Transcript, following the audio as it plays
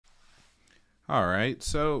All right,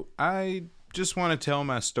 so I just want to tell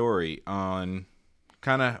my story on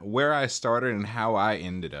kind of where I started and how I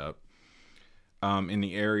ended up in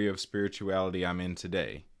the area of spirituality I'm in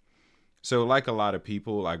today. So, like a lot of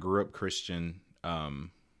people, I grew up Christian.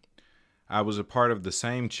 I was a part of the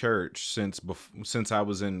same church since I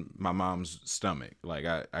was in my mom's stomach. Like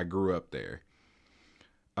I grew up there.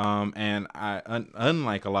 And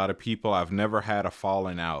unlike a lot of people, I've never had a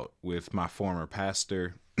falling out with my former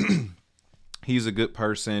pastor. He's a good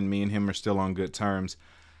person. Me and him are still on good terms.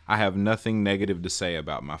 I have nothing negative to say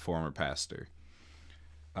about my former pastor.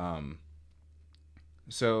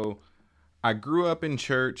 So I grew up in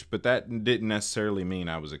church, but that didn't necessarily mean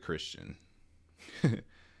I was a Christian.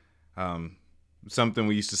 Something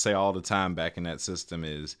we used to say all the time back in that system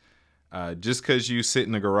is just because you sit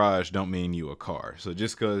in the garage don't mean you a car. So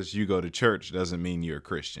just because you go to church doesn't mean you're a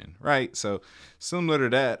Christian, right? So similar to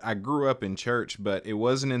that, I grew up in church, but it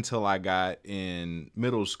wasn't until I got in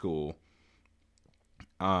middle school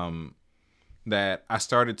that I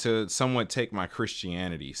started to somewhat take my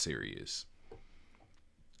Christianity serious.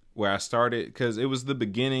 Where I started, because it was the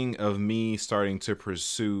beginning of me starting to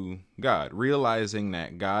pursue God, realizing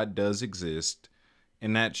that God does exist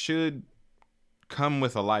and that should come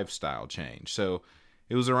with a lifestyle change. So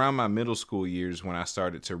it was around my middle school years when I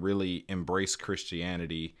started to really embrace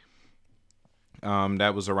Christianity.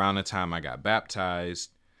 That was around the time I got baptized,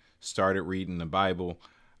 started reading the Bible.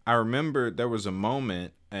 I remember there was a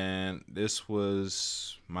moment, and this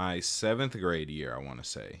was my 7th grade year, I want to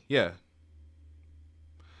say. Yeah.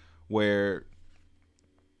 Where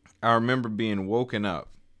I remember being woken up.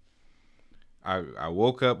 I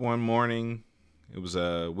woke up one morning. It was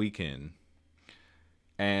a weekend.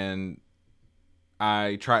 And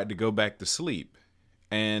I tried to go back to sleep.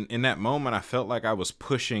 And in that moment, I felt like I was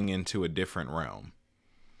pushing into a different realm.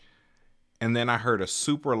 And then I heard a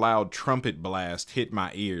super loud trumpet blast hit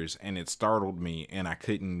my ears, and it startled me, and I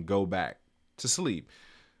couldn't go back to sleep.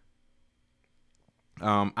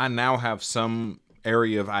 I now have some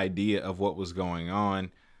area of idea of what was going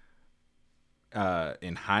on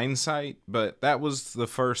in hindsight, but that was the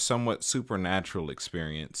first somewhat supernatural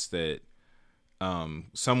experience that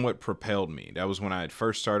somewhat propelled me. That was when I had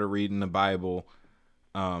first started reading the Bible.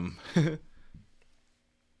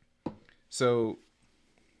 So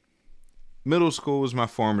middle school was my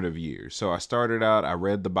formative years. So I started out, I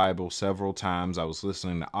read the Bible several times. I was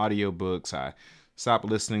listening to audiobooks. I stopped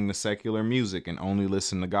listening to secular music and only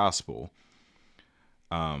listened to gospel.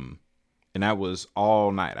 And that was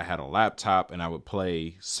all night. I had a laptop and I would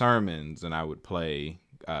play sermons and I would play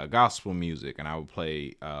gospel music and I would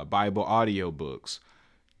play Bible audiobooks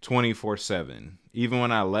 24/7. Even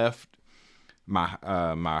when I left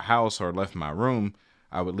my house or left my room,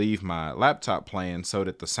 I would leave my laptop playing so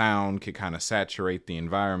that the sound could kind of saturate the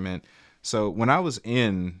environment. So when I was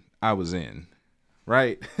in,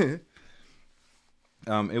 right? It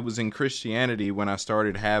was in Christianity when I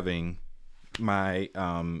started having my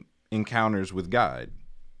encounters with God.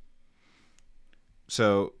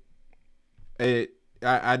 So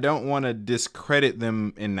I don't want to discredit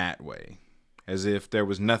them in that way, as if there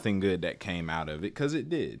was nothing good that came out of it, because it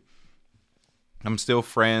did. I'm still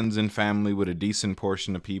friends and family with a decent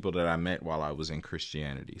portion of people that I met while I was in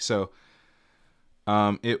Christianity. So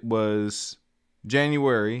it was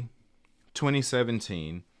January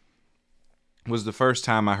 2017 was the first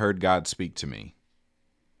time I heard God speak to me.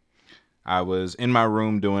 I was in my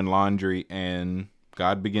room doing laundry and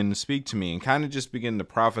God began to speak to me and kind of just began to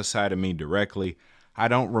prophesy to me directly. I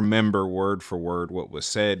don't remember word for word what was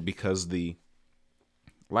said because the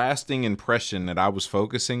lasting impression that I was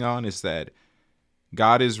focusing on is that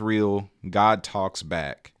God is real. God talks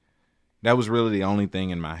back. That was really the only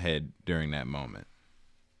thing in my head during that moment.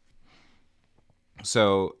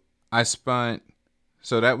 So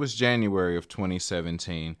that was January of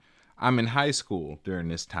 2017. I'm in high school during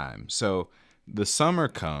this time. So the summer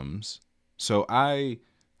comes. So I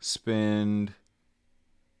spend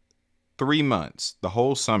 3 months, the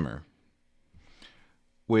whole summer,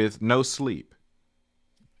 with no sleep,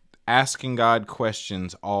 asking God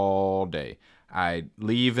questions all day. I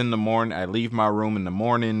leave in the morning. I leave my room in the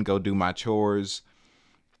morning, go do my chores,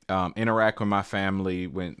 interact with my family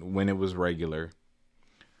when it was regular.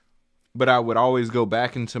 But I would always go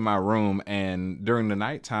back into my room, and during the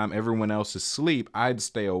nighttime, everyone else is asleep. I'd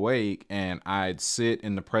stay awake, and I'd sit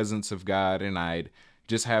in the presence of God, and I'd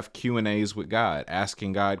just have Q&As with God,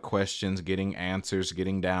 asking God questions, getting answers,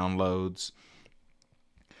 getting downloads.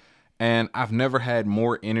 And I've never had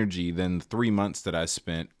more energy than the 3 months that I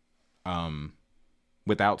spent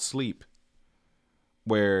without sleep,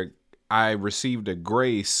 where I received a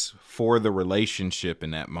grace for the relationship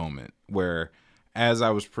in that moment where as I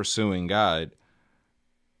was pursuing God,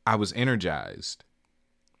 I was energized.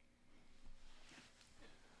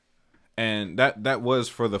 And that was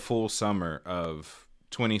for the full summer of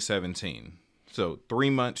 2017. So 3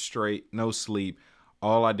 months straight, no sleep.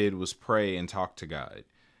 All I did was pray and talk to God.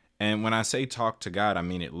 And when I say talk to God, I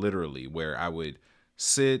mean it literally, where I would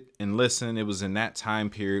sit and listen. It was in that time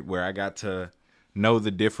period where I got to know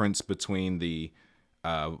the difference between the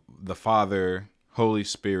Father, Holy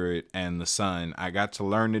Spirit, and the Son. I got to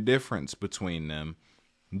learn the difference between them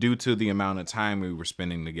due to the amount of time we were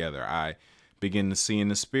spending together. I began to see in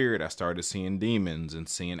the Spirit. I started seeing demons and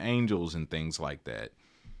seeing angels and things like that.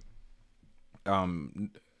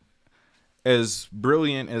 As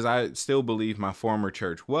brilliant as I still believe my former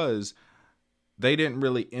church was, they didn't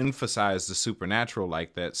really emphasize the supernatural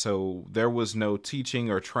like that. So there was no teaching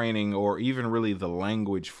or training or even really the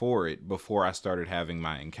language for it before I started having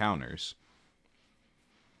my encounters.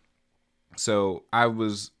 So I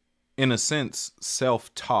was, in a sense,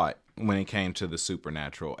 self-taught when it came to the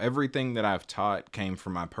supernatural. Everything that I've taught came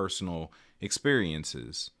from my personal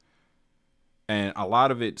experiences. And a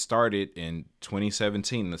lot of it started in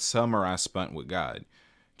 2017, the summer I spent with God,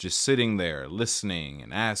 just sitting there, listening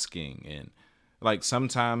and asking. And like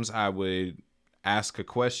sometimes I would ask a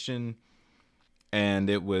question and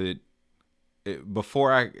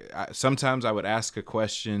sometimes I would ask a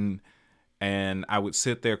question and I would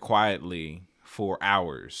sit there quietly for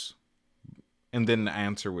hours and then the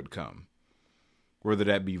answer would come, whether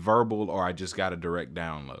that be verbal or I just got a direct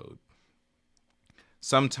download.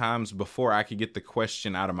 Sometimes before I could get the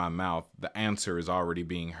question out of my mouth, the answer is already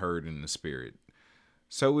being heard in the Spirit.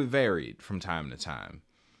 So it varied from time to time.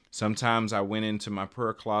 Sometimes I went into my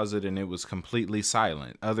prayer closet and it was completely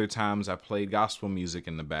silent. Other times I played gospel music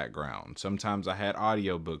in the background. Sometimes I had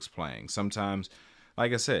audiobooks playing. Sometimes,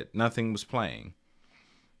 like I said, nothing was playing.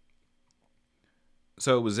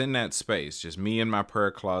 So it was in that space, just me in my prayer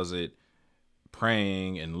closet,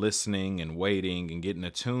 praying and listening and waiting and getting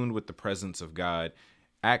attuned with the presence of God,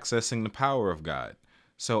 accessing the power of God.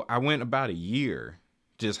 So I went about a year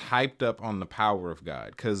just hyped up on the power of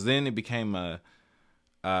God, because then it became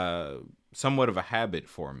somewhat of a habit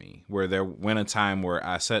for me, where there went a time where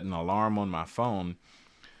I set an alarm on my phone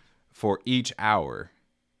for each hour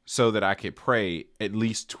so that I could pray at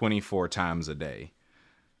least 24 times a day.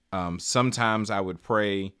 Sometimes I would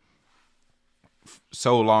pray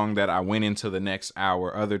so long that I went into the next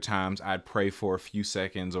hour. Other times I'd pray for a few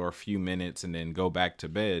seconds or a few minutes and then go back to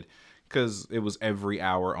bed, because it was every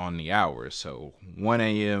hour on the hour. So 1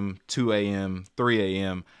 a.m., 2 a.m., 3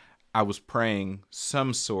 a.m., I was praying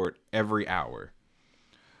some sort every hour.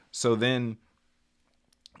 So then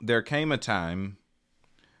there came a time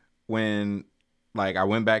when, like, I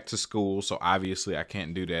went back to school, so obviously I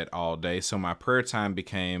can't do that all day. So my prayer time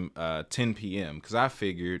became 10 p.m. because I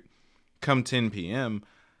figured come 10 p.m.,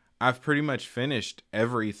 I've pretty much finished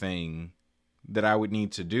everything that I would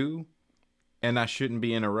need to do, and I shouldn't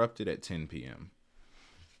be interrupted at 10 p.m.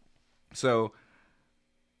 So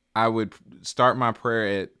I would start my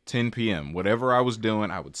prayer at 10 p.m. Whatever I was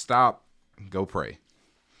doing, I would stop, go pray.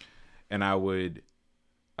 And I would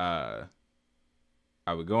go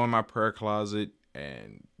in my prayer closet,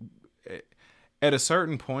 and at a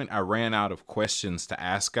certain point, I ran out of questions to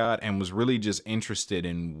ask God and was really just interested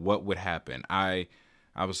in what would happen. I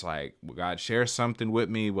was like, will God share something with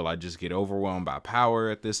me? Will I just get overwhelmed by power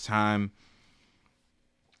at this time?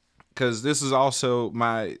 Because this is also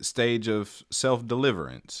my stage of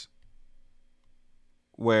self-deliverance,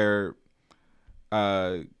 where,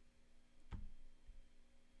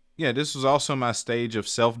 this was also my stage of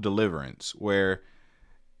self-deliverance, where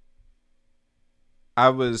I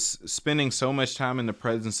was spending so much time in the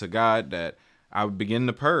presence of God that I would begin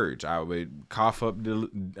to purge. I would cough up,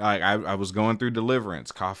 I was going through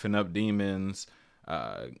deliverance, coughing up demons,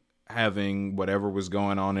 having whatever was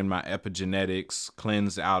going on in my epigenetics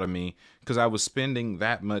cleansed out of me, because I was spending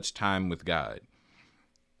that much time with God.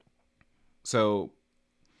 So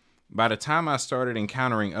by the time I started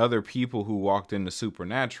encountering other people who walked in the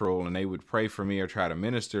supernatural and they would pray for me or try to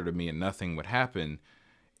minister to me and nothing would happen,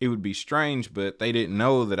 it would be strange, but they didn't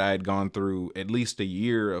know that I had gone through at least a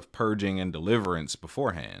year of purging and deliverance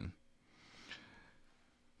beforehand.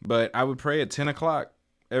 But I would pray at 10 o'clock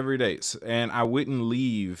every day, and I wouldn't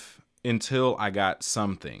leave until I got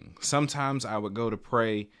something. Sometimes I would go to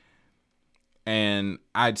pray, and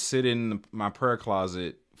I'd sit in my prayer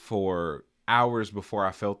closet for hours before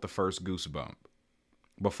I felt the first goosebump,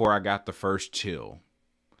 before I got the first chill.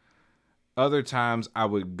 Other times I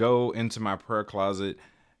would go into my prayer closet,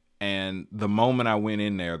 and the moment I went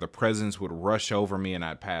in there, the presence would rush over me and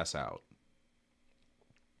I'd pass out.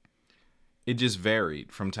 It just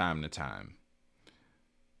varied from time to time.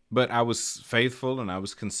 But I was faithful and I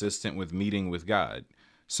was consistent with meeting with God.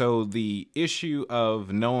 So the issue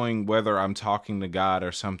of knowing whether I'm talking to God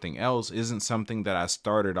or something else isn't something that I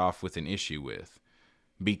started off with an issue with.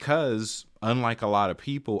 Because, unlike a lot of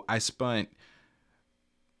people, I spent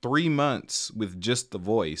 3 months with just the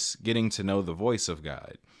voice, getting to know the voice of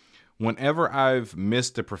God. Whenever I've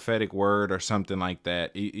missed a prophetic word or something like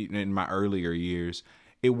that in my earlier years,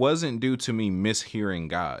 it wasn't due to me mishearing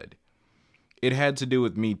God. It had to do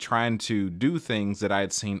with me trying to do things that I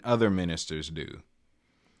had seen other ministers do,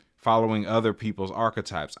 following other people's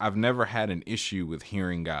archetypes. I've never had an issue with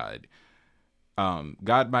hearing God.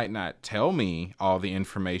 God might not tell me all the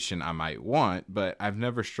information I might want, but I've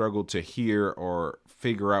never struggled to hear or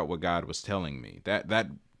figure out what God was telling me.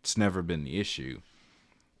 That's never been the issue.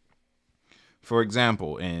 For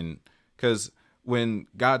example, because when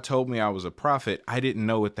God told me I was a prophet, I didn't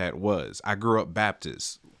know what that was. I grew up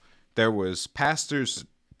Baptist. There was pastors,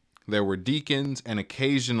 there were deacons, and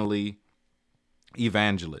occasionally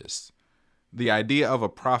evangelists. The idea of a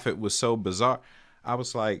prophet was so bizarre.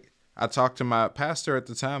 I talked to my pastor at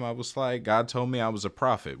the time. I was like, God told me I was a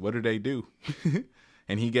prophet. What do they do?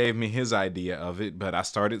 And he gave me his idea of it, but I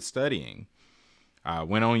started studying. I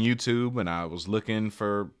went on YouTube and I was looking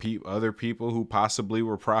for other people who possibly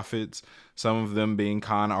were prophets, some of them being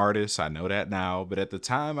con artists. I know that now, but at the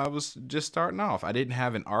time I was just starting off. I didn't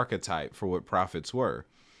have an archetype for what prophets were.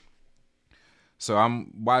 So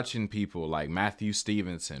I'm watching people like Matthew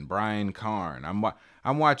Stevenson, Brian Carn.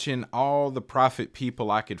 I'm watching all the prophet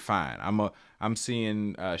people I could find. I'm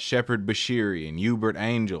seeing Shepherd Bashiri and Hubert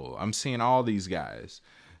Angel. I'm seeing all these guys.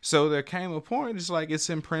 So there came a point, it's like it's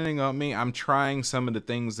imprinting on me. I'm trying some of the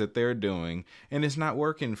things that they're doing, and it's not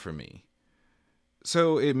working for me.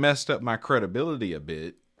 So it messed up my credibility a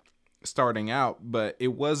bit starting out, but it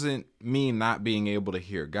wasn't me not being able to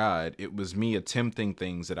hear God. It was me attempting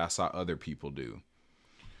things that I saw other people do.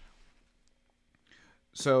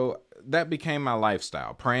 So that became my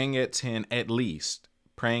lifestyle, praying at 10 at least,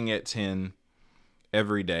 praying at 10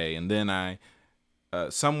 every day. And then I,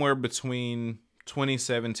 somewhere between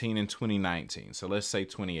 2017 and 2019, so let's say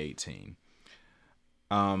 2018,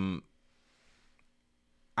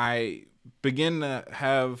 I begin to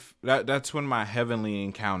have that's when my heavenly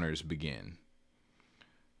encounters begin.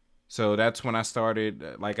 So that's when I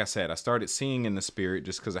started, like I said, I started seeing in the spirit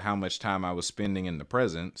just because of how much time I was spending in the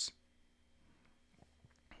presence.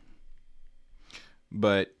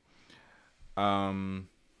 But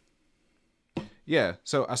yeah,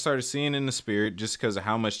 so I started seeing in the spirit just because of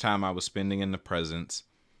how much time I was spending in the presence.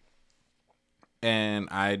 And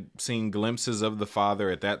I'd seen glimpses of the Father.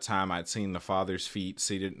 At that time, I'd seen the Father's feet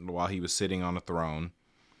seated while he was sitting on a throne.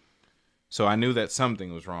 So I knew that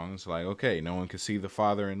something was wrong. It's like, okay, no one could see the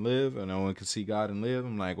Father and live, and no one could see God and live.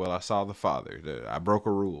 I'm like, well, I saw the Father. I broke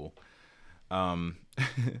a rule. I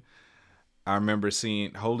remember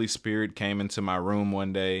seeing Holy Spirit came into my room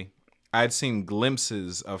one day. I'd seen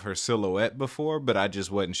glimpses of her silhouette before, but I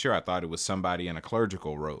just wasn't sure. I thought it was somebody in a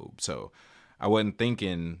clerical robe. So I wasn't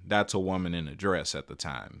thinking that's a woman in a dress at the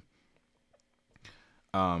time.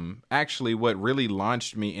 Actually, what really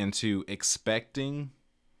launched me into expecting,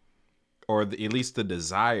 or at least the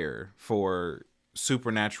desire for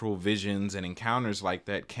supernatural visions and encounters like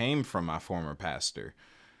that, came from my former pastor.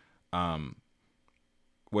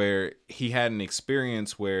 Where he had an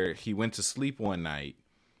experience where he went to sleep one night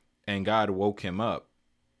and God woke him up.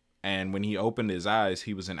 And when he opened his eyes,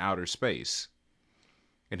 he was in outer space.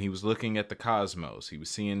 And he was looking at the cosmos. He was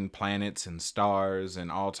seeing planets and stars and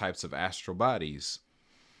all types of astral bodies.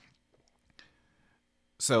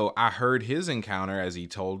 So I heard his encounter as he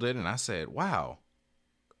told it, and I said, wow,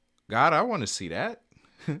 God, I want to see that.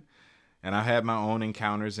 And I had my own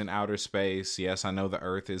encounters in outer space. Yes, I know the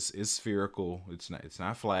Earth is spherical. It's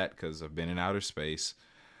not flat because I've been in outer space.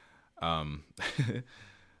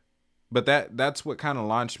 But that's what kind of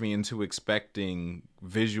launched me into expecting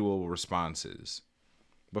visual responses.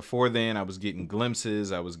 Before then, I was getting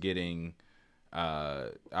glimpses. I was seeing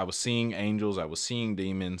angels. I was seeing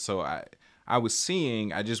demons. So I was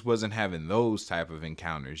seeing, I just wasn't having those type of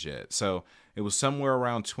encounters yet. So it was somewhere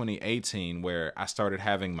around 2018 where I started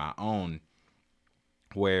having my own,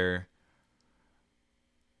 where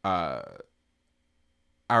I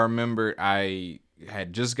remember I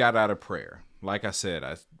had just got out of prayer. Like I said,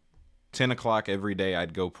 10 o'clock every day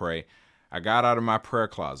I'd go pray. I got out of my prayer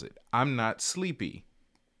closet. I'm not sleepy.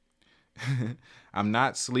 I'm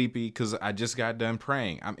not sleepy because I just got done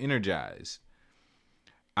praying. I'm energized.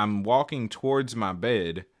 I'm walking towards my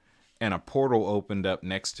bed and a portal opened up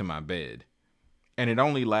next to my bed. And it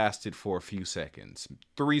only lasted for a few seconds.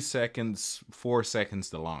 3 seconds, 4 seconds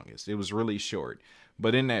the longest. It was really short.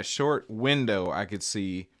 But in that short window, I could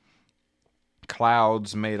see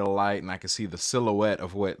clouds made of light, and I could see the silhouette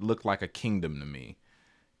of what looked like a kingdom to me.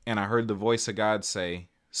 And I heard the voice of God say,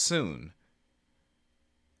 soon.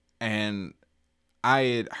 And I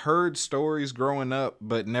had heard stories growing up,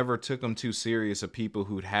 but never took them too serious, of people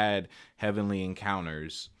who'd had heavenly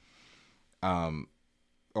encounters,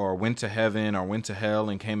 or went to heaven or went to hell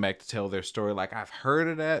and came back to tell their story. Like, I've heard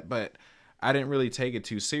of that, but I didn't really take it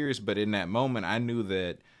too serious. But in that moment, I knew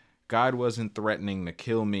that God wasn't threatening to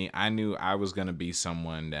kill me. I knew I was going to be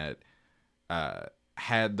someone that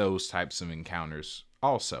had those types of encounters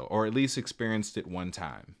also, or at least experienced it one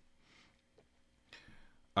time.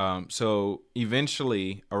 So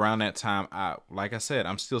eventually around that time, like I said,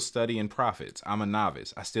 I'm still studying prophets. I'm a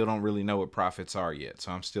novice. I still don't really know what prophets are yet.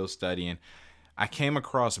 So I'm still studying. I came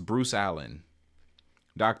across Bruce Allen,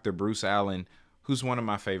 Dr. Bruce Allen, who's one of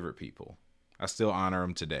my favorite people. I still honor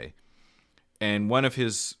him today. And one of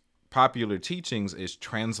his popular teachings is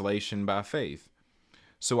translation by faith.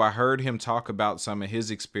 So I heard him talk about some of his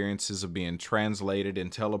experiences of being translated and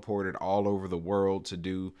teleported all over the world to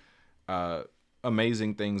do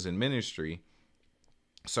amazing things in ministry.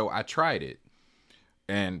 So I tried it.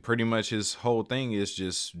 And pretty much his whole thing is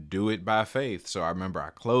just do it by faith. So I remember I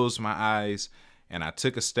closed my eyes and I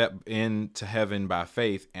took a step into heaven by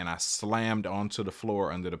faith, and I slammed onto the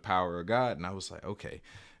floor under the power of God. And I was like, okay,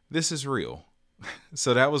 this is real.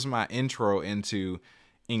 So that was my intro into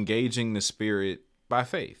engaging the Spirit by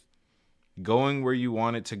faith. Going where you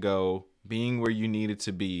wanted to go, being where you needed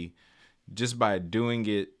to be, just by doing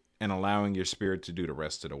it and allowing your spirit to do the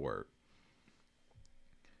rest of the work.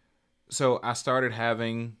 So I started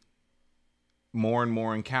having more and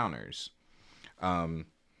more encounters.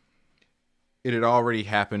 It had already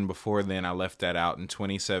happened before then. I left that out. In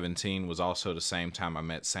 2017 was also the same time I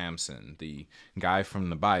met Samson, the guy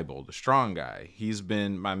from the Bible, the strong guy. He's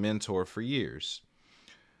been my mentor for years.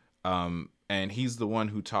 And he's the one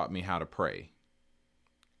who taught me how to pray.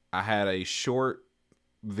 I had a short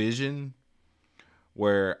vision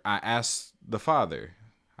where I asked the Father,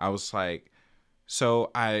 I was like,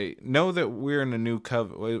 so I know that we're in a new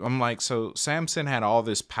covenant. I'm like, so Samson had all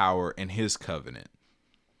this power in his covenant,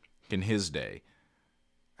 in his day.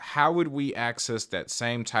 How would we access that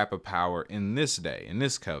same type of power in this day, in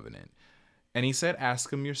this covenant? And he said,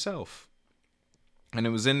 ask him yourself. And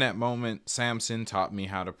it was in that moment Samson taught me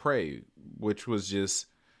how to pray, which was just,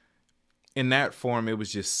 in that form, it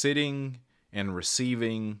was just sitting and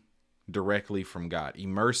receiving directly from God,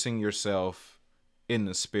 immersing yourself in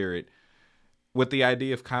the Spirit with the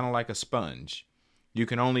idea of kind of like a sponge. You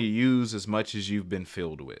can only use as much as you've been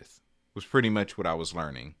filled with, was pretty much what I was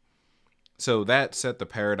learning. So that set the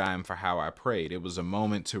paradigm for how I prayed. It was a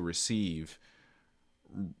moment to receive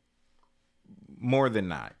more than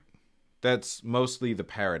not. That's mostly the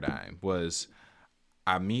paradigm, was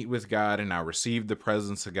I meet with God and I receive the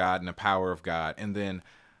presence of God and the power of God, and then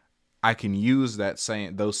I can use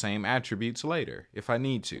those same attributes later if I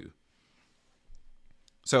need to.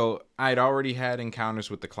 So I'd already had encounters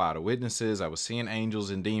with the cloud of witnesses. I was seeing angels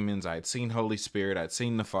and demons. I had seen Holy Spirit. I'd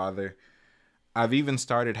seen the Father. I've even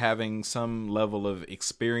started having some level of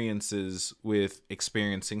experiences with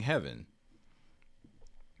experiencing heaven,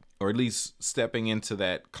 or at least stepping into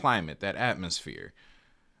that climate, that atmosphere.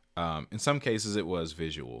 In some cases it was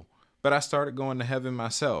visual, but I started going to heaven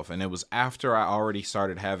myself. And it was after I already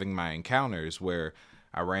started having my encounters where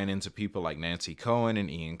I ran into people like Nancy Cohen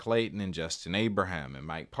and Ian Clayton and Justin Abraham and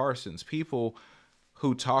Mike Parsons, people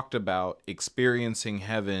who talked about experiencing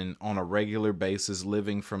heaven on a regular basis,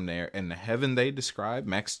 living from there, and the heaven they described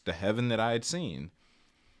matched the heaven that I had seen.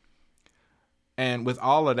 And with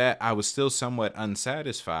all of that, I was still somewhat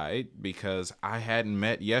unsatisfied because I hadn't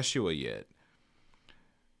met Yeshua yet.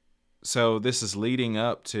 So this is leading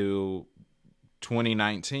up to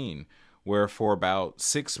 2019, where for about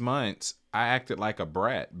 6 months, I acted like a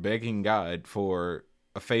brat, begging God for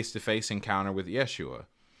a face-to-face encounter with Yeshua.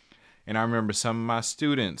 And I remember some of my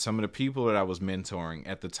students, some of the people that I was mentoring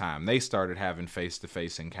at the time, they started having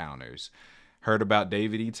face-to-face encounters. Heard about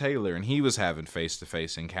David E. Taylor, and he was having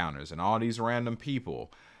face-to-face encounters, and all these random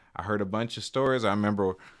people. I heard a bunch of stories. I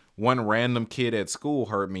remember one random kid at school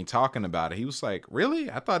heard me talking about it. He was like,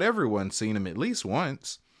 really? I thought everyone seen him at least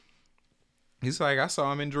once. He's like, I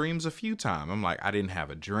saw him in dreams a few times. I'm like, I didn't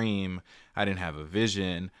have a dream. I didn't have a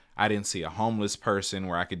vision. I didn't see a homeless person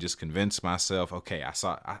where I could just convince myself, okay,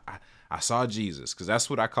 I saw Jesus, because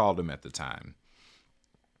that's what I called him at the time.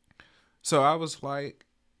 So I was like,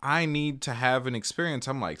 I need to have an experience.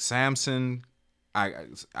 I'm like, Samson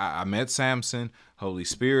I met Samson. Holy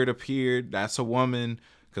Spirit appeared. That's a woman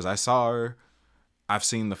because I saw her. I've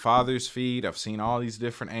seen the Father's feet. I've seen all these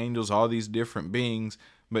different angels, all these different beings.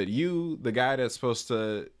 But you, the guy that's supposed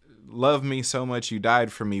to love me so much you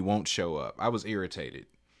died for me, won't show up. I was irritated.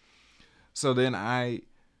 So then I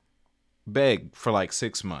begged for like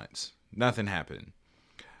 6 months. Nothing happened.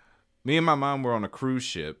 Me and my mom were on a cruise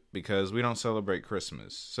ship because we don't celebrate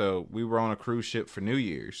Christmas. So we were on a cruise ship for New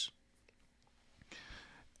Year's.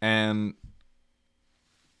 And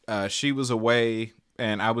she was away,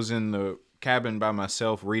 and I was in the cabin by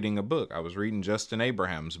myself reading a book. I was reading Justin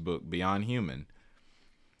Abraham's book, Beyond Human.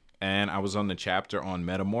 And I was on the chapter on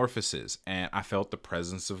metamorphosis, and I felt the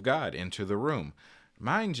presence of God enter the room.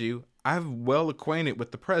 Mind you, I'm well acquainted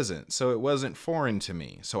with the present, so it wasn't foreign to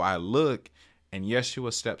me. So I look, and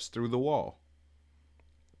Yeshua steps through the wall.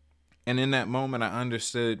 And in that moment, I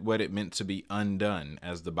understood what it meant to be undone,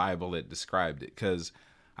 as the Bible had described it, because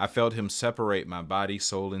I felt him separate my body,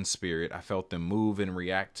 soul, and spirit. I felt them move and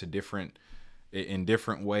react to in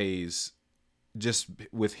different ways, just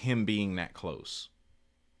with him being that close.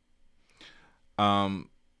 And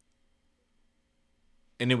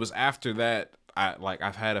it was after that,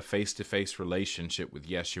 I've had a face-to-face relationship with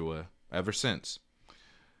Yeshua ever since.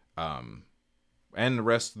 And the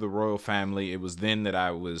rest of the royal family. It was then that I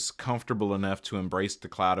was comfortable enough to embrace the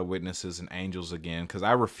cloud of witnesses and angels again, because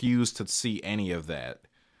I refused to see any of that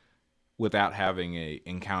without having an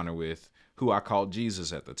encounter with who I called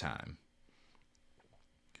Jesus at the time.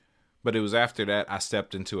 But it was after that I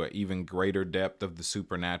stepped into an even greater depth of the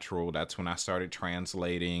supernatural. That's when I started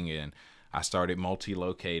translating, and I started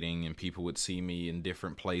multi-locating, and people would see me in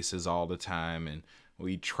different places all the time, and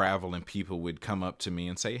we'd travel, and people would come up to me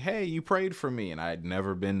and say, "Hey, you prayed for me." And I had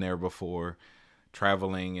never been there before,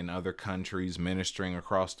 traveling in other countries, ministering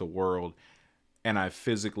across the world, and I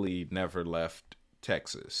physically never left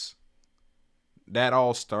Texas. That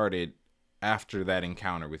all started after that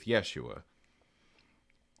encounter with Yeshua.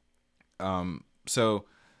 So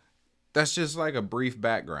that's just like a brief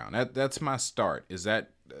background. That's my start.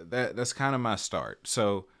 That's kind of my start.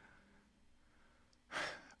 So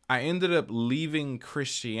I ended up leaving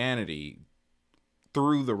Christianity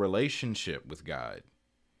through the relationship with God,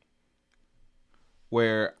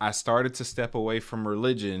 where I started to step away from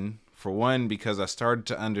religion, for one, because I started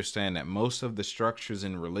to understand that most of the structures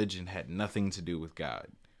in religion had nothing to do with God.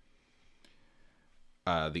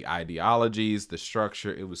 The ideologies, the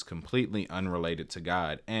structure, it was completely unrelated to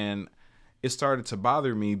God. And it started to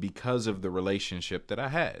bother me because of the relationship that I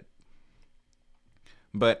had.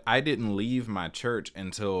 But I didn't leave my church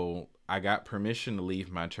until I got permission to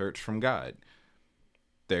leave my church from God.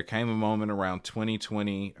 There came a moment around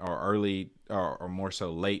 2020 or more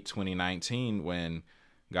so late 2019 when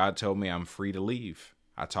God told me I'm free to leave.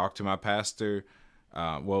 I talked to my pastor.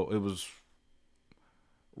 It was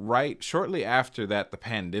shortly after that the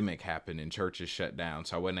pandemic happened and churches shut down,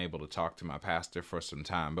 so I wasn't able to talk to my pastor for some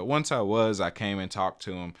time. But once I came and talked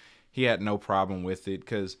to him. He had no problem with it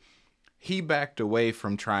because he backed away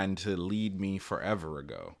from trying to lead me forever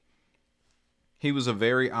ago. He was a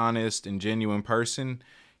very honest and genuine person.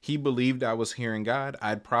 He believed I was hearing God.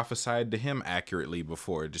 I'd prophesied to him accurately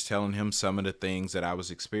before, just telling him some of the things that I was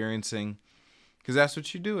experiencing. Because that's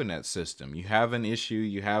what you do in that system. You have an issue,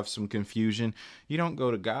 you have some confusion. You don't go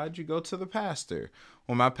to God, you go to the pastor.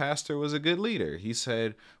 Well, my pastor was a good leader. He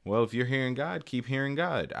said, well, if you're hearing God, keep hearing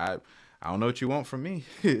God. I don't know what you want from me.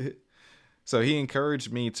 So he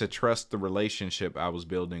encouraged me to trust the relationship I was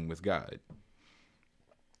building with God.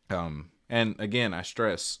 And again, I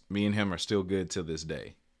stress, me and him are still good to this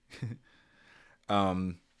day.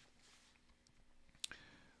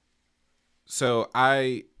 So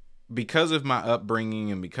because of my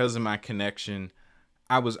upbringing and because of my connection,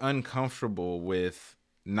 I was uncomfortable with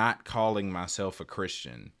not calling myself a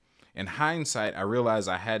Christian. In hindsight, I realized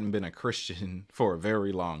I hadn't been a Christian for a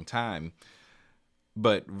very long time.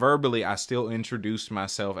 But verbally, I still introduced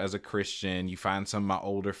myself as a Christian. You find some of my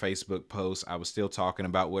older Facebook posts. I was still talking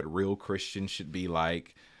about what real Christians should be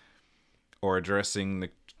like, or addressing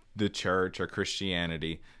the church or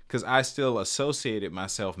Christianity, because I still associated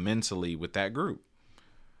myself mentally with that group,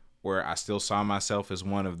 where I still saw myself as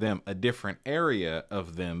one of them, a different area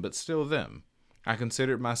of them, but still them. I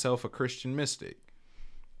considered myself a Christian mystic.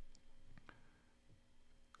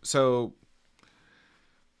 So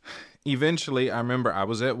eventually, I remember I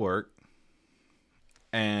was at work,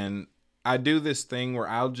 and I do this thing where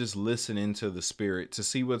I'll just listen into the spirit to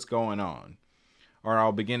see what's going on. Or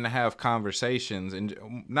I'll begin to have conversations,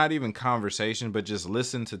 and not even conversations, but just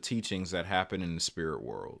listen to teachings that happen in the spirit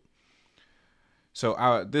world.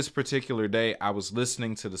 So this particular day, I was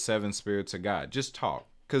listening to the seven spirits of God just talk,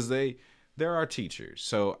 because they're our teachers.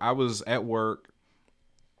 So I was at work,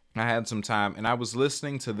 I had some time, and I was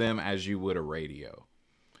listening to them as you would a radio.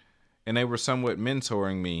 And they were somewhat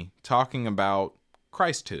mentoring me, talking about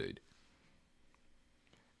Christhood.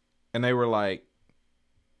 And they were like,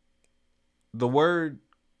 the word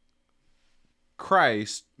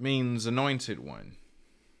Christ means anointed one.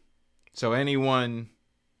 So anyone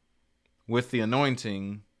with the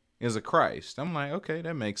anointing is a Christ. I'm like, okay,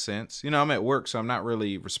 that makes sense. You know, I'm at work, so I'm not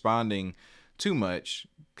really responding too much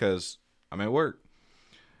because I'm at work.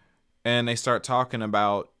 And they start talking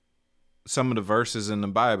about some of the verses in the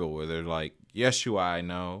Bible where they're like, Yeshua I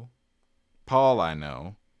know, Paul I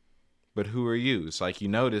know, but who are you? It's like, you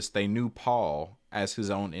notice they knew Paul as his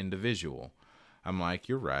own individual. I'm like,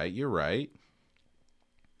 you're right, you're right.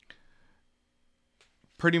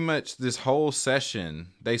 Pretty much this whole session,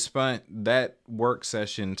 they spent that work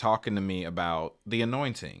session talking to me about the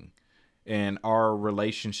anointing and our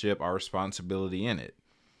relationship, our responsibility in it.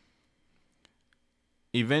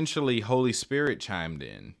 Eventually, Holy Spirit chimed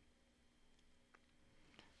in.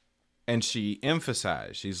 And she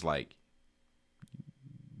emphasized, she's like,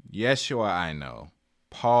 Yeshua I know,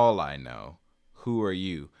 Paul I know, who are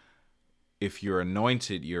you? If you're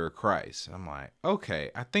anointed, you're a Christ. I'm like, okay,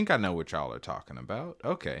 I think I know what y'all are talking about.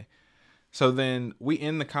 Okay. So then we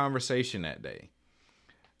end the conversation that day.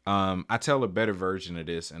 I tell a better version of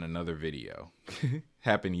this in another video.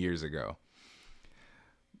 Happened years ago.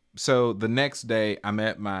 So the next day I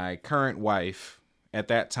met my current wife, at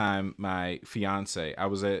that time, my fiance.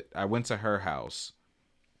 I went to her house,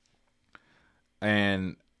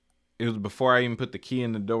 and it was before I even put the key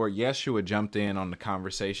in the door. Yeshua jumped in on the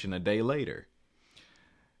conversation a day later.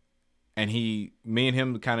 And me and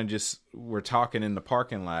him kind of just were talking in the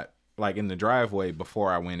parking lot, like in the driveway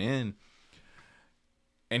before I went in.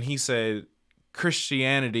 And he said,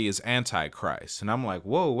 Christianity is antichrist. And I'm like,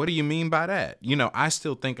 whoa, what do you mean by that? You know, I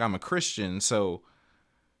still think I'm a Christian, so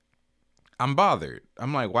I'm bothered.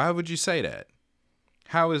 I'm like, why would you say that?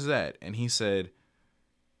 How is that? And he said,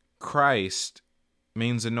 Christ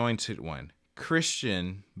means anointed one.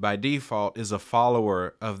 Christian, by default, is a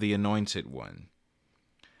follower of the anointed one.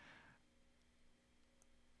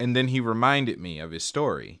 And then he reminded me of his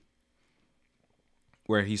story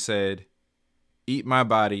where he said, eat my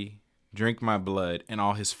body, drink my blood, and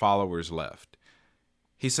all his followers left.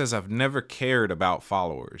 He says, I've never cared about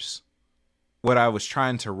followers. What I was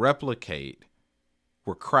trying to replicate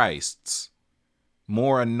were Christ's,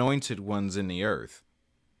 more anointed ones in the earth.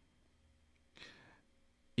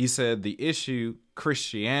 He said the issue,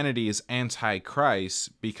 Christianity is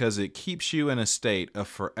anti-Christ because it keeps you in a state of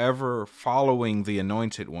forever following the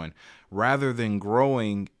anointed one rather than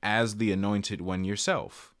growing as the anointed one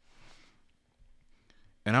yourself.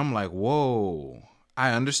 And I'm like, whoa,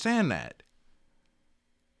 I understand that.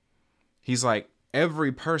 He's like,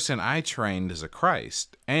 every person I trained is a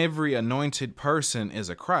Christ. Every anointed person is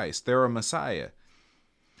a Christ. They're a Messiah.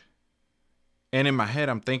 And in my head,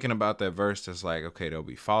 I'm thinking about that verse that's like, okay, there'll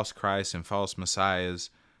be false Christs and false Messiahs.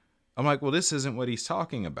 I'm like, well, this isn't what he's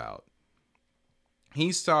talking about.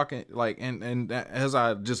 He's talking like, and as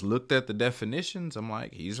I just looked at the definitions, I'm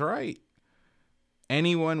like, he's right.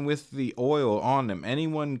 Anyone with the oil on them,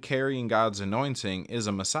 anyone carrying God's anointing is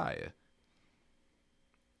a Messiah.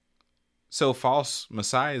 So false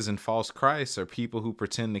Messiahs and false Christs are people who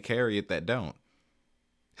pretend to carry it that don't.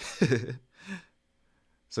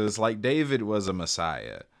 So it's like David was a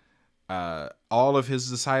Messiah. All of his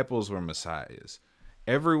disciples were Messiahs.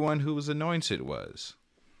 Everyone who was anointed was.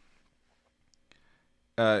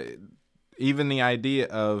 Even the idea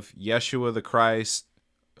of Yeshua the Christ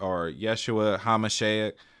or Yeshua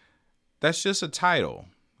HaMashiach, that's just a title.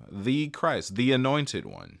 The Christ, the anointed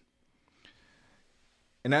one.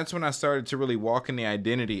 And that's when I started to really walk in the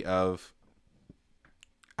identity of,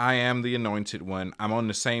 I am the anointed one. I'm on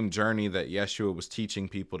the same journey that Yeshua was teaching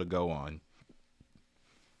people to go on.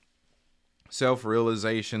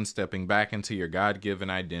 Self-realization, stepping back into your God-given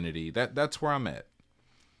identity. That's where I'm at.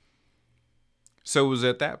 So it was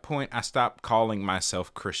at that point I stopped calling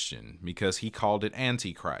myself Christian because he called it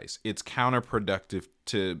Antichrist. It's counterproductive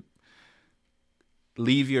to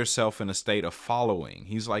leave yourself in a state of following.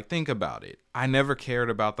 He's like, think about it. I never cared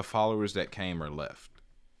about the followers that came or left.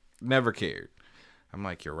 Never cared. I'm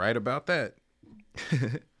like, you're right about that.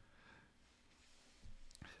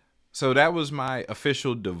 So that was my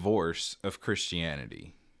official divorce of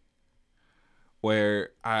Christianity,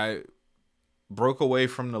 where I broke away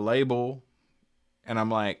from the label and I'm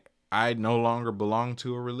like, I no longer belong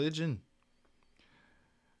to a religion.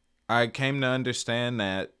 I came to understand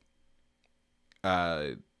that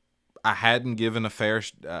Uh, I hadn't given a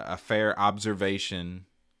fair observation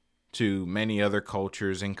to many other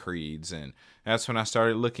cultures and creeds, and that's when I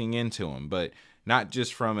started looking into them. But not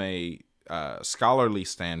just from a scholarly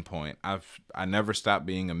standpoint. I never stopped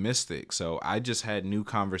being a mystic, so I just had new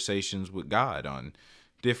conversations with God on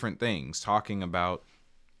different things, talking about,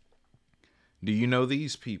 do you know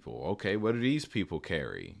these people? Okay, what do these people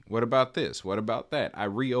carry? What about this? What about that? I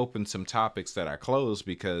reopened some topics that I closed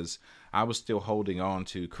because I was still holding on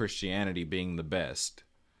to Christianity being the best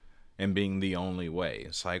and being the only way.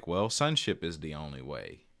 It's like, well, sonship is the only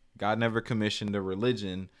way. God never commissioned a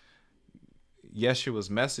religion. Yeshua's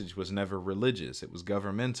message was never religious. It was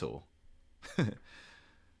governmental.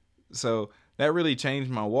 So that really changed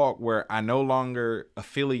my walk, where I no longer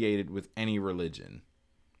affiliated with any religion.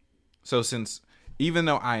 So since, even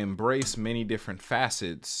though I embrace many different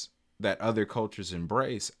facets that other cultures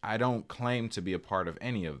embrace, I don't claim to be a part of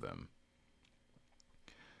any of them.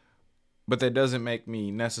 But that doesn't make me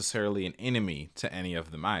necessarily an enemy to any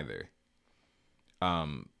of them either.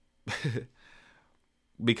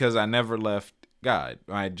 Because I never left God.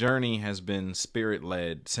 My journey has been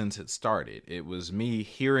spirit-led since it started. It was me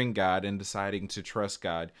hearing God and deciding to trust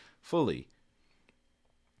God fully.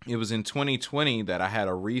 It was in 2020 that I had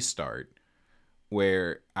a restart,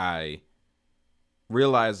 where I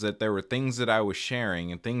realized that there were things that I was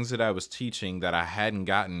sharing and things that I was teaching that I hadn't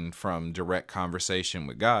gotten from direct conversation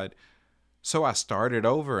with God. So I started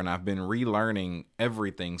over, and I've been relearning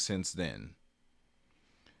everything since then.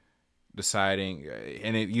 Deciding,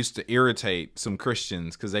 and it used to irritate some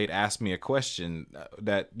Christians because they'd ask me a question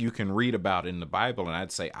that you can read about in the Bible, and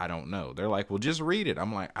I'd say, I don't know. They're like, well, just read it.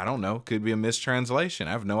 I'm like, I don't know. Could be a mistranslation.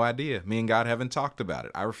 I have no idea. Me and God haven't talked about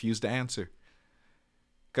it. I refuse to answer.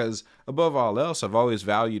 Because above all else, I've always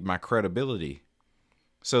valued my credibility.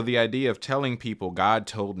 So the idea of telling people God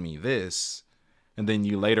told me this, and then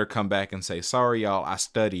you later come back and say, sorry, y'all, I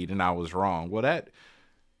studied and I was wrong. Well,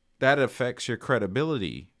 that affects your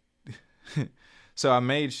credibility. So I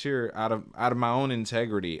made sure, out of my own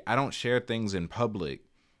integrity, I don't share things in public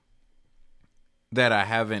that I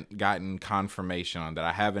haven't gotten confirmation on, that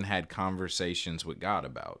I haven't had conversations with God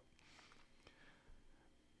about.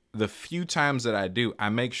 The few times that I do, I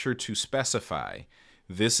make sure to specify,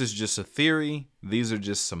 this is just a theory, these are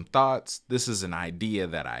just some thoughts, this is an idea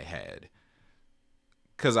that I had.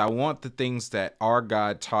 Because I want the things that are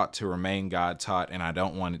God taught to remain God taught, and I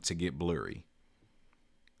don't want it to get blurry.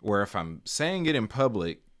 Where if I'm saying it in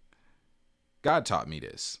public, God taught me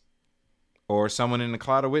this. Or someone in the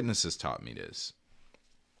cloud of witnesses taught me this.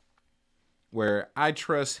 Where I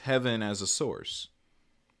trust heaven as a source.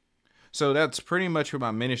 So that's pretty much what my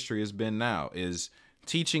ministry has been now, is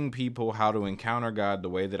teaching people how to encounter God the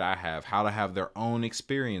way that I have, how to have their own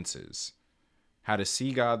experiences, how to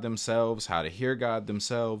see God themselves, how to hear God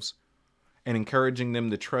themselves, and encouraging them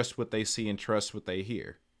to trust what they see and trust what they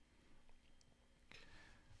hear.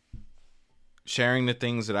 Sharing the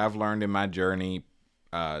things that I've learned in my journey,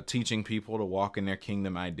 teaching people to walk in their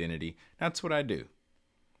kingdom identity. That's what I do.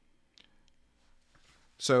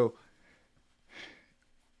 So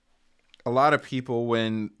a lot of people,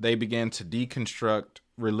 when they began to deconstruct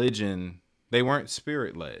religion, they weren't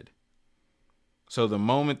spirit-led. So the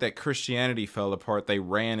moment that Christianity fell apart, they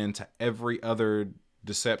ran into every other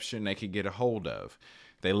deception they could get a hold of.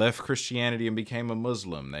 They left Christianity and became a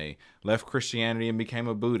Muslim. They left Christianity and became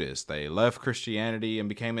a Buddhist. They left Christianity and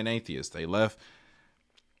became an atheist. They left...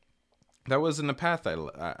 That wasn't the path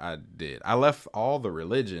I did. I left all the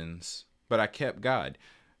religions, but I kept God.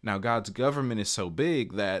 Now, God's government is so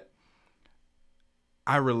big that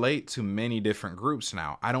I relate to many different groups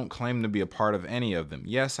now. I don't claim to be a part of any of them.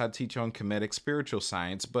 Yes, I teach on Kemetic spiritual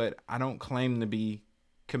science, but I don't claim to be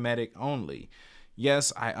Kemetic only.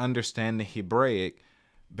 Yes, I understand the Hebraic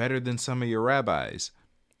better than some of your rabbis,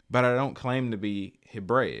 but I don't claim to be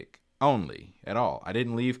Hebraic only at all. I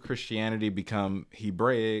didn't leave Christianity to become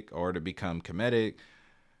Hebraic or to become Kemetic.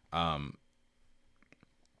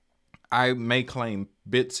 I may claim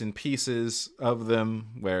bits and pieces of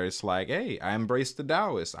them where it's like, hey, I embrace the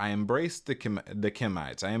Taoists, I embrace the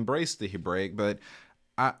Kemites, I embrace the Hebraic, but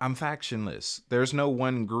I'm factionless. There's no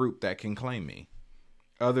one group that can claim me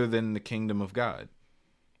other than the kingdom of God.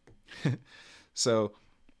 So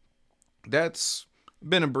that's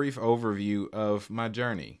been a brief overview of my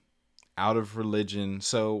journey out of religion.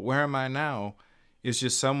 So where am I now is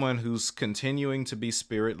just someone who's continuing to be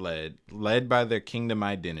spirit-led, led by their kingdom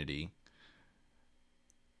identity,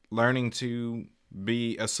 learning to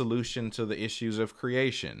be a solution to the issues of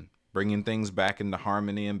creation, bringing things back into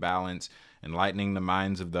harmony and balance, enlightening the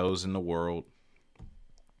minds of those in the world,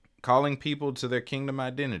 calling people to their kingdom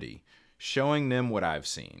identity, showing them what I've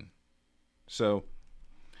seen. So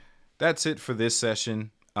that's it for this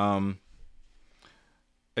session.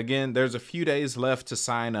 Again, there's a few days left to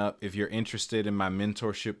sign up if you're interested in my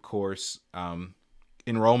mentorship course.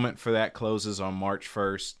 Enrollment for that closes on March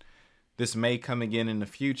 1st. This may come again in the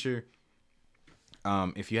future.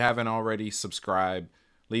 If you haven't already subscribed,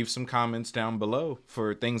 leave some comments down below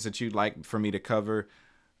for things that you'd like for me to cover.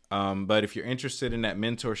 But if you're interested in that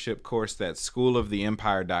mentorship course, that's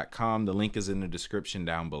schooloftheempire.com. The link is in the description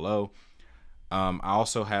down below. I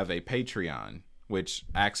also have a Patreon, which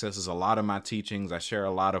accesses a lot of my teachings. I share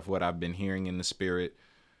a lot of what I've been hearing in the spirit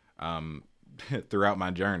throughout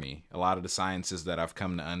my journey, a lot of the sciences that I've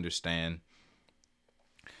come to understand.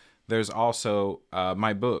 There's also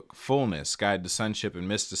my book, Fullness, Guide to Sonship and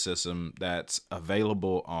Mysticism, that's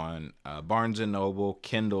available on Barnes & Noble,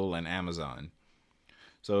 Kindle, and Amazon.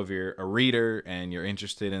 So if you're a reader and you're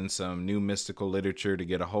interested in some new mystical literature to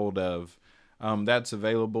get a hold of, that's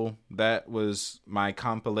available. That was my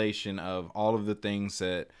compilation of all of the things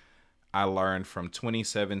that I learned from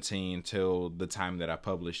 2017 till the time that I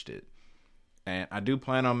published it. And I do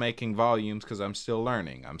plan on making volumes because I'm still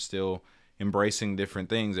learning. I'm still embracing different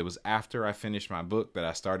things. It was after I finished my book that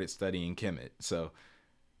I started studying Kemet. So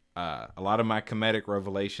a lot of my Kemetic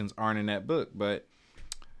revelations aren't in that book, but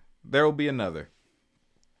there will be another.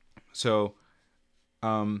 So,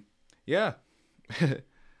 yeah.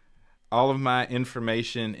 All of my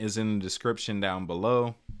information is in the description down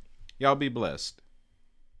below. Y'all be blessed.